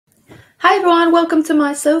Hi everyone, welcome to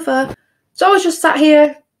my sofa. So I was just sat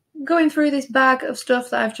here going through this bag of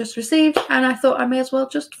stuff that I've just received and I thought I may as well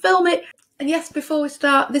just film it. And yes, before we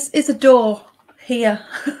start, this is a door here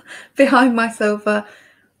behind my sofa.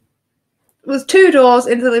 There's two doors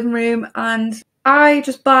into the living room and I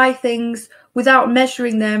just buy things without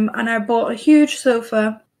measuring them, and I bought a huge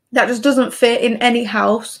sofa that just doesn't fit in any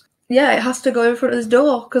house. Yeah, it has to go in front of this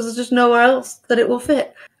door because there's just nowhere else that it will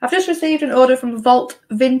fit. I've just received an order from Vault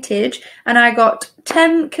Vintage and I got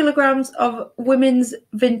 10 kilograms of women's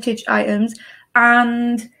vintage items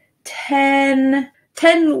and 10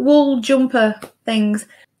 wool jumper things.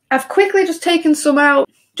 I've quickly just taken some out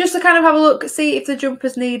just to kind of have a look, see if the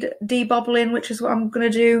jumpers need debobbling, which is what I'm going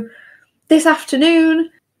to do this afternoon.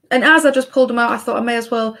 And as I just pulled them out, I thought I may as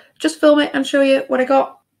well just film it and show you what I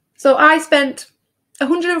got. So I spent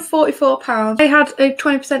 £144. I had a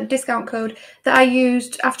 20% discount code that I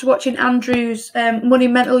used after watching Andrew's Money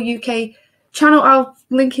Mental UK channel. I'll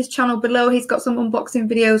link his channel below. He's got some unboxing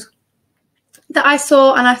videos that I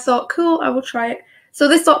saw and I thought, cool, I will try it. So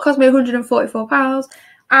this lot cost me £144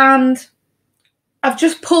 and I've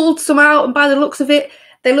just pulled some out, and by the looks of it,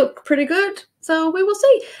 they look pretty good. So we will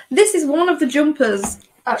see. This is one of the jumpers,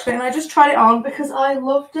 actually, and I just tried it on because I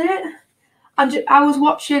loved it. And I was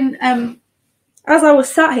watching, as I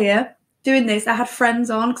was sat here doing this, I had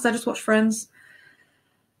Friends on because I just watch Friends,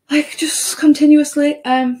 like, just continuously.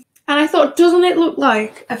 And I thought, doesn't it look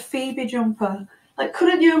like a Phoebe jumper? Like,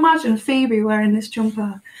 couldn't you imagine Phoebe wearing this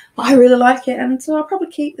jumper? But I really like it, and so I'll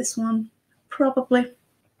probably keep this one. Probably.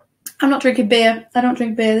 I'm not drinking beer. I don't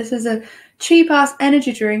drink beer. This is a cheap-ass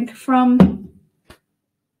energy drink from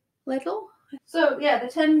Lidl. So, yeah, the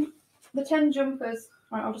 10 jumpers.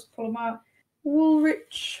 Right, I'll just pull them out.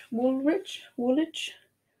 Woolwich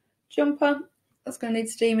jumper. That's going to need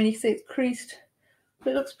steaming. You can see it's creased,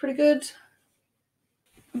 but it looks pretty good.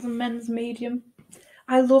 It's a men's medium.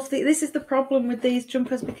 I love this is the problem with these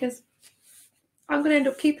jumpers because I'm going to end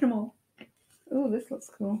up keeping them all. Oh, this looks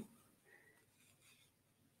cool.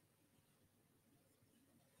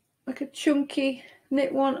 Like a chunky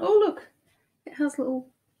knit one. Oh, look. It has little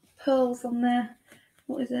pearls on there.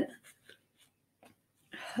 What is it?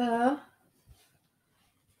 Her.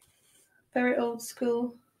 Very old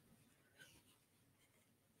school.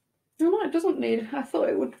 Oh no, it doesn't need. I thought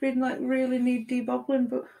it would be like really need debobbling,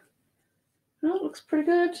 but no, it looks pretty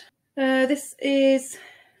good. This is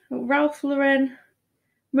Ralph Lauren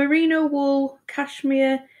merino wool,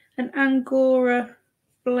 cashmere, and angora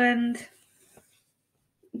blend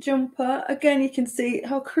jumper. Again, you can see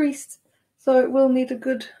how creased, so it will need a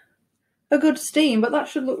good steam, but that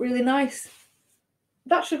should look really nice.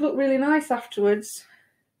 That should look really nice afterwards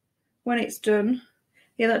when it's done.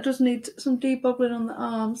 Yeah, that does need some debobbling on the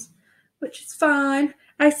arms, which is fine.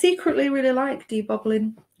 I secretly really like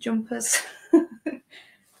debobbling jumpers.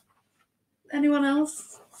 Anyone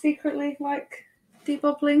else secretly like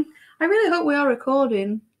debobbling? I really hope we are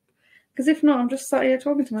recording, because if not, I'm just sat here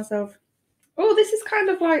talking to myself. Oh, this is kind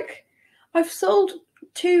of like, I've sold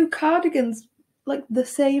 2 cardigans like the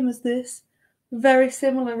same as this, very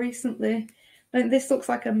similar recently. I think this looks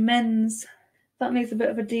like a men's. That needs a bit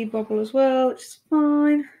of a debobble as well, which is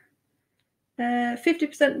fine.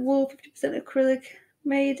 50% wool, 50% acrylic,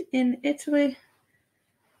 made in Italy.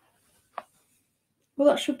 Well,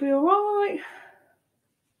 that should be alright.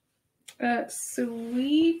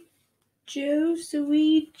 Suigi.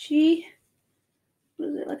 What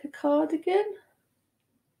is it, like a cardigan?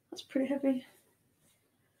 That's pretty heavy.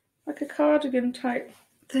 Like a cardigan type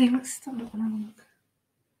thing. Let's stand up and have a look.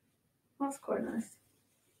 That's quite nice.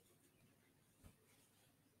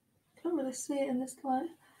 Can't really see it in this light.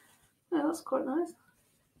 Oh, that's quite nice.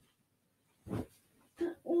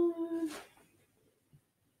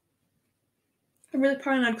 I'm really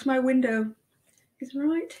paranoid because my window is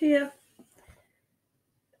right here.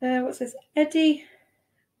 What's this? Eddie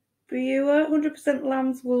Brewer, 100%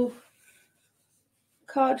 lamb's wool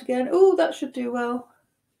cardigan. Oh, that should do well.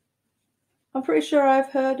 I'm pretty sure I've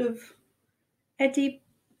heard of Eddie.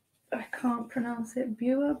 I can't pronounce it.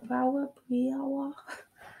 Brewer.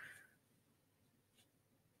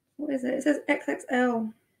 What is it? It says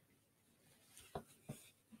XXL.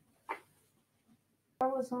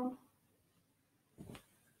 Amazon.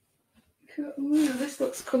 Ooh, this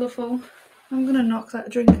looks colourful. I'm gonna knock that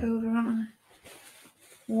drink over, aren't I?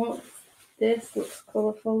 What? This looks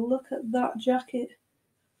colourful. Look at that jacket.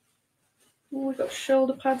 Oh, we've got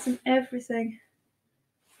shoulder pads and everything.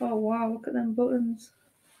 Oh wow, look at them buttons.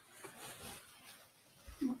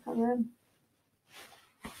 Look at them.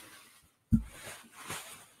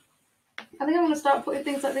 I think I'm going to start putting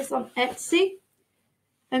things like this on Etsy.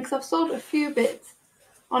 And because I've sold a few bits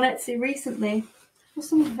on Etsy recently for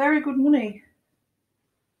some very good money.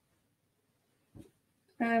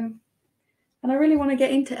 And I really want to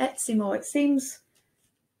get into Etsy more. It seems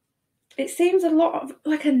a lot of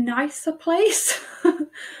like a nicer place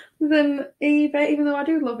than eBay, even though I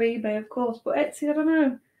do love eBay, of course. But Etsy, I don't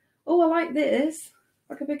know. Oh, I like this.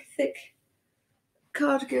 Like a big, thick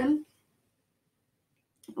cardigan.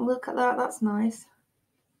 Look at that. That's nice.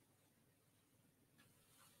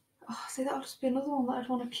 Oh, see, that'll just be another one that I'd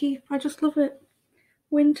want to keep. I just love it.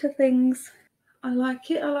 Winter things. I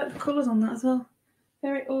like it. I like the colours on that as well.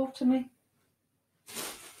 Very autumny.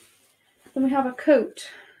 Then we have a coat.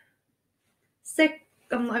 Sick.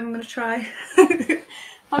 I'm not even going to try.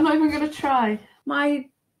 I'm not even going to try. My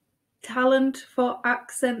talent for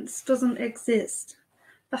accents doesn't exist.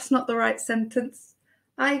 That's not the right sentence.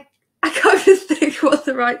 I can't even think what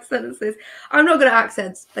the right sentence is. I'm not good at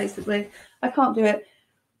accents, basically. I can't do it.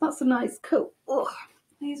 That's a nice coat. Ugh.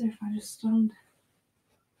 Easier if I just stand.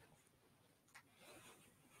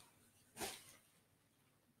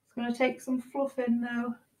 It's going to take some fluff in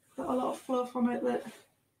now. Got a lot of fluff on it, but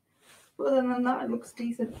other than that, it looks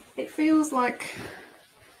decent. It feels like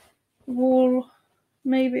wool.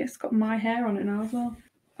 Maybe it's got my hair on it now as well.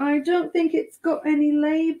 I don't think it's got any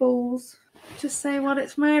labels to say what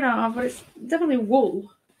it's made out of, but it's definitely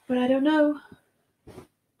wool. But I don't know.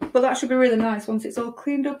 But that should be really nice once it's all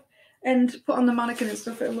cleaned up and put on the mannequin and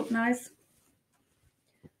stuff. It'll look nice.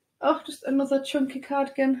 Oh, just another chunky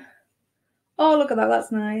cardigan. Oh, look at that.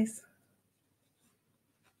 That's nice.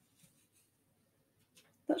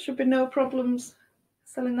 That should be no problems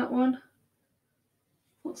selling that one.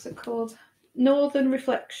 What's it called? Northern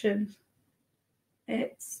Reflection.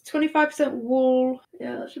 It's 25% wool.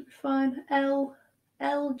 Yeah, that should be fine.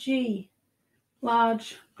 LG.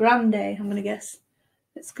 Large. Grande, I'm going to guess.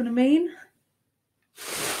 It's going to mean.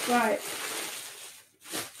 Right.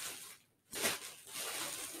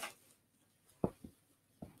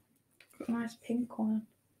 Got a nice pink one.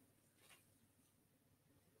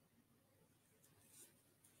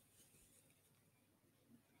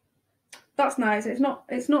 That's nice. It's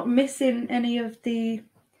not missing any of the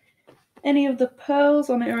pearls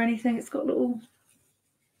on it or anything. It's got little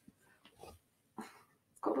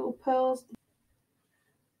pearls.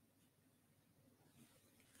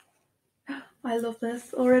 I love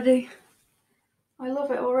this already. I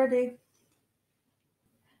love it already.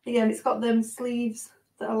 Again, it's got them sleeves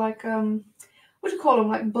that are like what do you call them?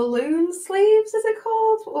 Like balloon sleeves, is it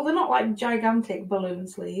called? Well, they're not like gigantic balloon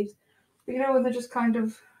sleeves, but you know when they're just kind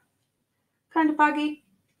of baggy.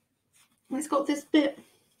 And it's got this bit,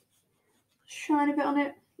 shiny bit on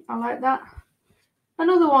it. I like that.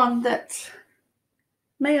 Another one that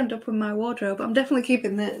may end up in my wardrobe. I'm definitely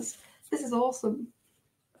keeping this. This is awesome.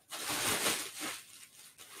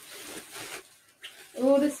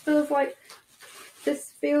 Oh, this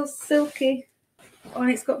feels silky. Oh, and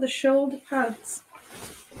it's got the shoulder pads.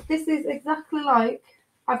 This is exactly like,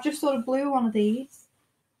 I've just sort of blew one of these,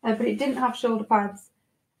 but it didn't have shoulder pads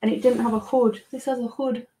and it didn't have a hood. This has a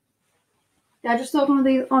hood. Yeah, I just sold one of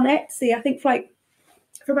these on Etsy, I think for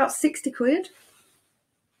about 60 quid.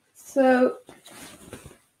 So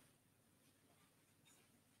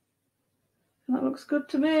that looks good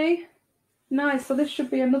to me. Nice, so this should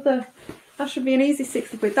be that should be an easy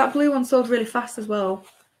 60 quid. That blue one sold really fast as well.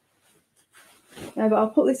 Yeah, but I'll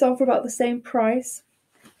put this on for about the same price.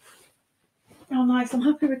 Oh, nice, I'm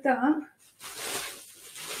happy with that.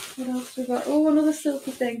 What else we got? Oh, another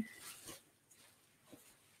silky thing.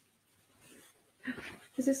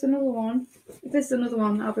 Is this another one? If this is another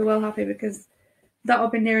one, I'll be well happy because that'll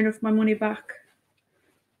be near enough my money back.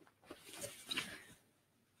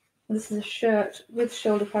 This is a shirt with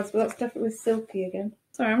shoulder pads, but that's definitely silky again.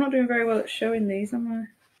 Sorry, I'm not doing very well at showing these, am I?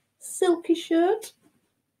 Silky shirt.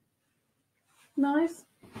 Nice.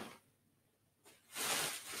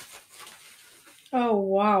 Oh,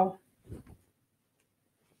 wow.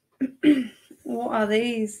 What are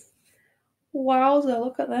these? Wowza,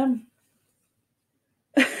 look at them.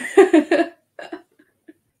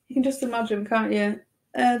 You can just imagine, can't you?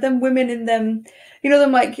 Them women in them, you know,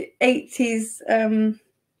 them like 80s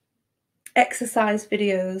exercise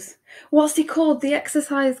videos. What's he called? The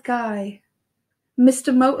exercise guy.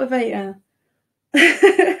 Mr. Motivator.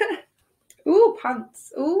 Ooh,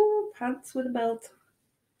 pants. Ooh, pants with a belt.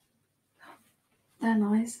 They're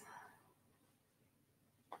nice.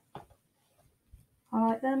 I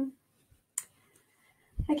like them.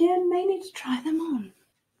 Again, may need to try them on.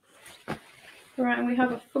 Right, and we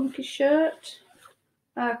have a funky shirt.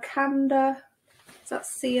 Kanda. Is that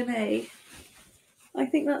C&A? I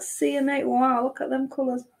think that's C&A. Wow, look at them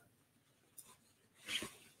colours.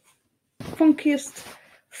 Funkiest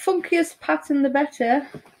funkiest pattern the better.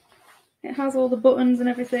 It has all the buttons and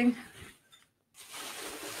everything.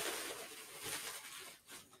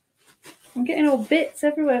 I'm getting all bits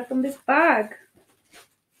everywhere from this bag.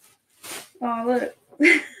 Oh, look.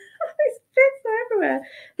 There's bits everywhere.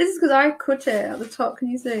 This is because I cut it at the top, can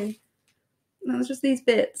you see? And there's just these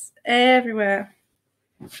bits everywhere.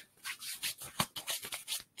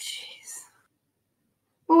 Jeez.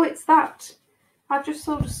 Oh, it's that. I've just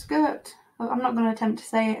sold a skirt. I'm not going to attempt to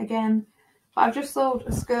say it again. But I've just sold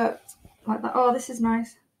a skirt like that. Oh, this is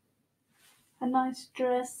nice. A nice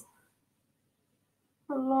dress.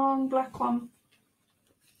 A long black one.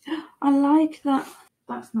 I like that.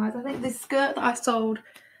 That's nice. I think this skirt that I sold,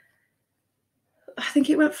 I think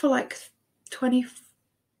it went for like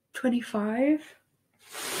 25.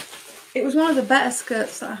 It was one of the better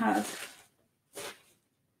skirts that I had.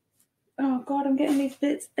 Oh god, I'm getting these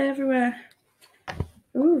bits everywhere.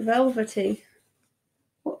 Ooh, velvety.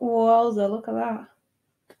 Wowza, look at that.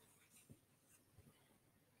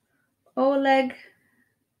 Oleg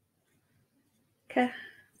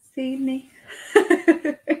Cassini.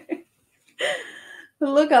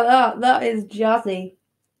 Look at that. That is jazzy.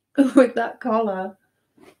 With that collar.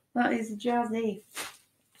 That is jazzy.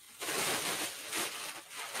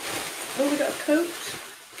 Oh, we got a coat.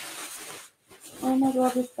 Oh my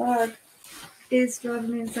god, this bag is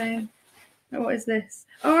driving me insane. What is this?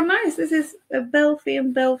 Oh, nice. This is a Belfie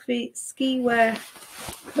and Belfie ski wear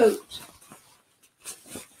coat.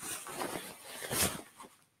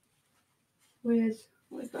 With,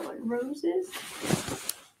 what is that, like roses?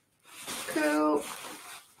 Cool.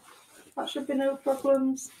 That should be no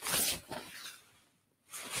problems.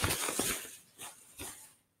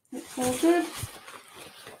 It's all good.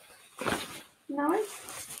 Nice.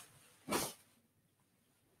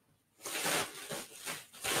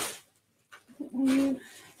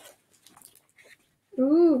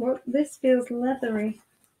 Ooh, what, this feels leathery.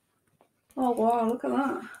 Oh wow, look at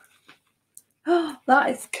that. Oh, that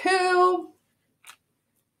is cool.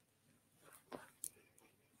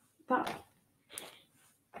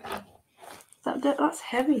 That's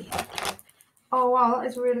heavy. Oh wow, that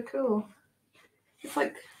is really cool. It's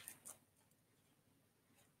like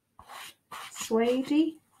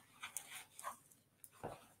suede-y.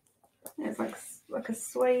 It's like a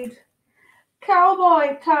suede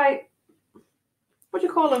cowboy type. What do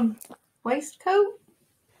you call them? Waistcoat?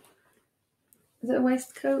 Is it a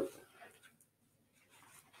waistcoat?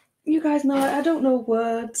 You guys know I don't know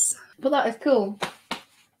words, but that is cool.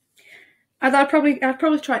 And I'd probably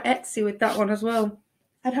try Etsy with that one as well.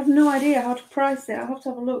 I'd have no idea how to price it. I'll have to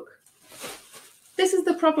have a look. This is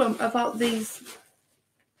the problem about these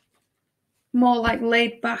more like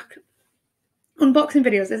laid back unboxing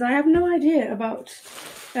videos, is I have no idea about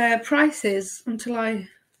prices until I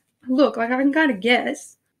look. Like I can kind of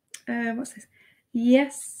guess. What's this?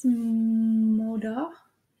 Yes, Moda.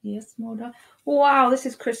 Yes, Moda. Wow, this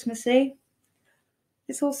is Christmassy.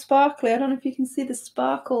 It's all sparkly. I don't know if you can see the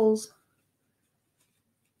sparkles.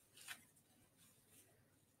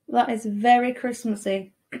 That is very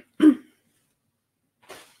Christmassy.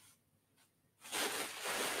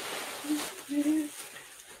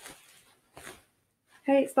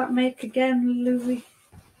 Okay, it's that make again, Louis.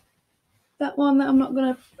 That one that I'm not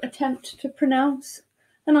going to attempt to pronounce.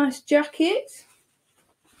 A nice jacket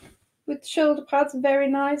with shoulder pads, very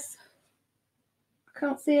nice. I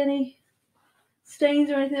can't see any stains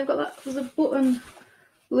or anything. I've got that. There's a button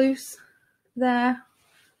loose there,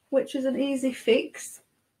 which is an easy fix.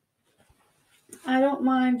 I don't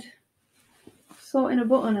mind sorting a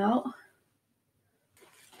button out.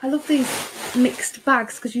 I love these mixed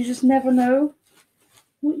bags because you just never know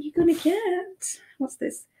what you're gonna get. What's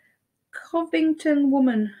this? Covington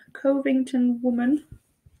Woman.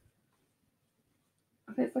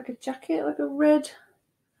 Okay, it's like a jacket, like a red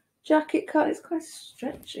jacket cut. It's quite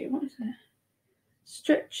stretchy. What is it?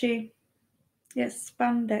 Stretchy. Yes,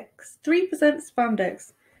 spandex. 3%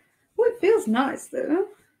 spandex. Oh, it feels nice though.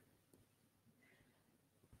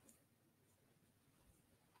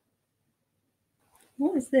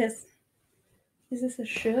 What is this? Is this a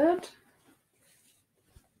shirt?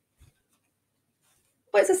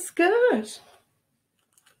 Oh, it's a skirt.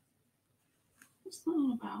 What's that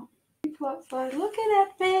all about? People outside looking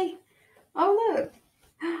at me. Oh, look.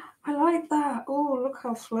 I like that. Oh, look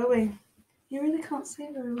how flowy. You really can't see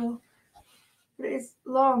it very well. But it is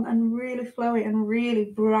long and really flowy and really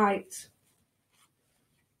bright.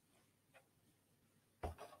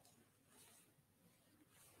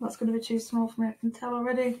 That's going to be too small for me, I can tell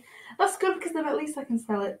already. That's good because then at least I can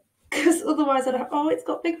sell it. Because otherwise I'd have, oh, it's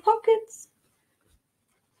got big pockets.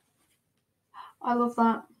 I love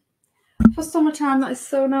that. For summertime, that is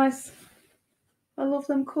so nice. I love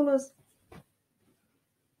them colours.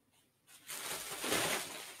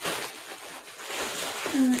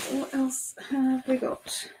 What else have we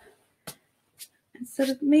got? Instead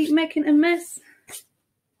of me making a mess,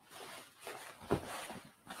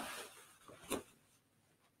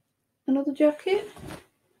 another jacket.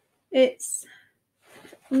 I'm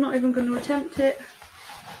not even going to attempt it.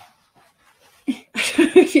 I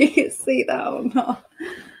don't know if you can see that or not.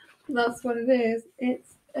 That's what it is.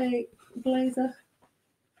 It's a blazer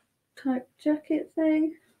type jacket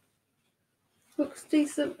thing. Looks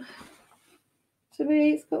decent to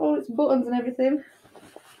me. It's got all its buttons and everything.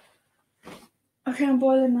 Okay, I'm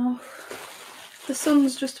boiling now. The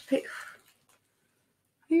sun's just a bit.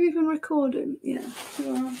 Are you even recording? Yeah,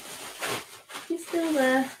 you are. You're still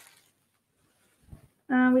there.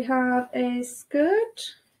 And we have a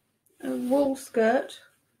skirt, a wool skirt.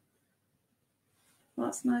 Well,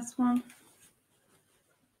 that's a nice one.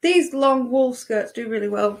 These long wool skirts do really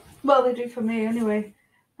well. Well, they do for me anyway.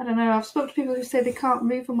 I don't know. I've spoken to people who say they can't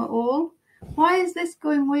move them at all. Why is this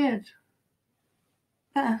going weird?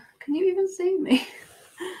 Can you even see me?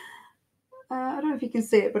 I don't know if you can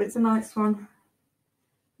see it, but it's a nice one.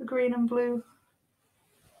 The green and blue.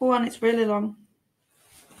 Oh, and it's really long.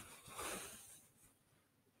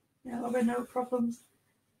 Yeah, there'll be no problems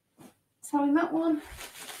selling that one.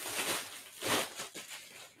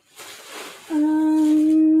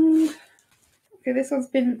 Okay, this one's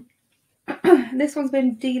been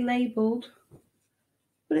delabeled,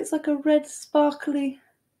 but it's like a red sparkly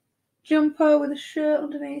jumper with a shirt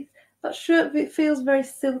underneath. That shirt, it feels very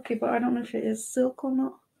silky, but I don't know if it is silk or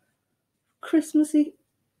not. Christmassy,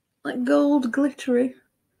 like gold glittery.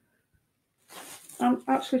 I'm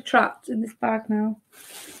actually trapped in this bag now.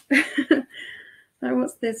 Now,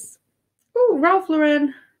 what's this? Oh, Ralph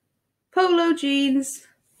Lauren polo jeans,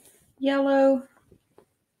 yellow.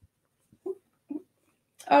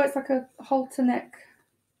 Oh, it's like a halter neck.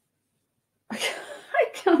 I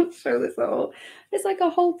can't show this at all. It's like a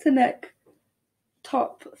halter neck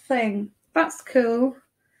top thing. That's cool.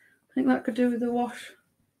 I think that could do with the wash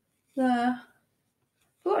there.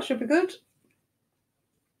 Well, that should be good.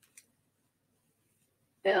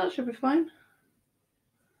 Yeah, that should be fine.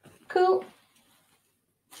 Cool.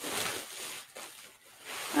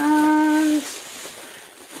 And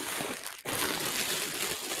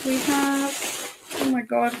we have, oh my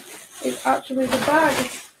god, it's actually the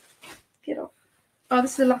bag. Get off. Oh,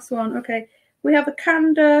 this is the last one. Okay. We have a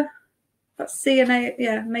Canada, that's CNA,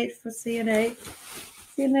 yeah, made for CNA.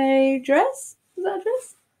 CNA dress? Is that a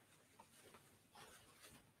dress?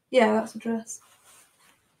 Yeah, that's a dress.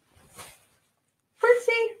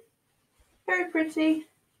 Pretty. Very pretty.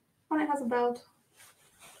 And it has a belt.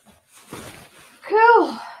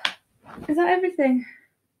 Cool. Is that everything?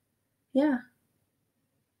 Yeah.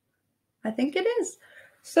 I think it is.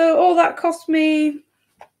 So all that cost me,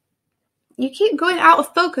 you keep going out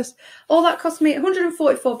of focus. All that cost me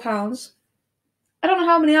 £144. I don't know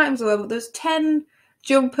how many items there were, but there's 10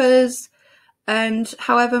 jumpers and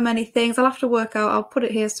however many things. I'll have to work out, I'll put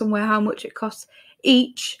it here somewhere, how much it costs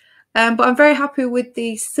each. But I'm very happy with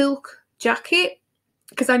the silk jacket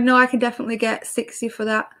because I know I can definitely get 60 for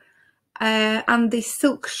that. And the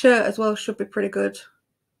silk shirt as well should be pretty good.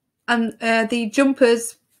 And the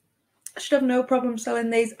jumpers, I should have no problem selling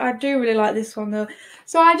these. I do really like this one though.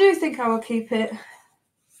 So I do think I will keep it.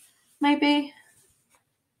 Maybe.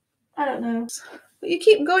 I don't know. But you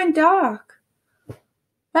keep going dark.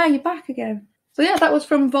 There, you're back again. So yeah, that was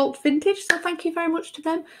from Vault Vintage. So thank you very much to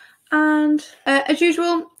them. And as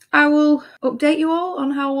usual, I will update you all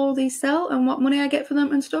on how all these sell and what money I get for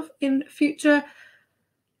them and stuff in future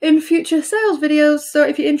sales videos. So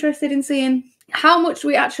if you're interested in seeing how much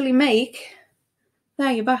we actually make,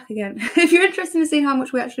 there, you're back again. If you're interested in seeing how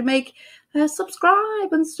much we actually make,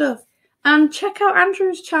 subscribe and stuff. And check out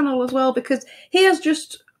Andrew's channel as well, because he has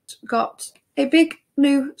just got a big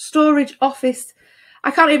new storage office. I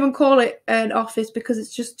can't even call it an office because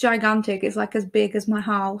it's just gigantic. It's like as big as my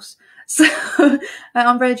house. So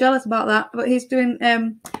I'm very jealous about that. But he's doing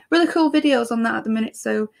really cool videos on that at the minute.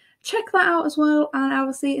 So check that out as well. And I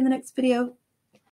will see you in the next video.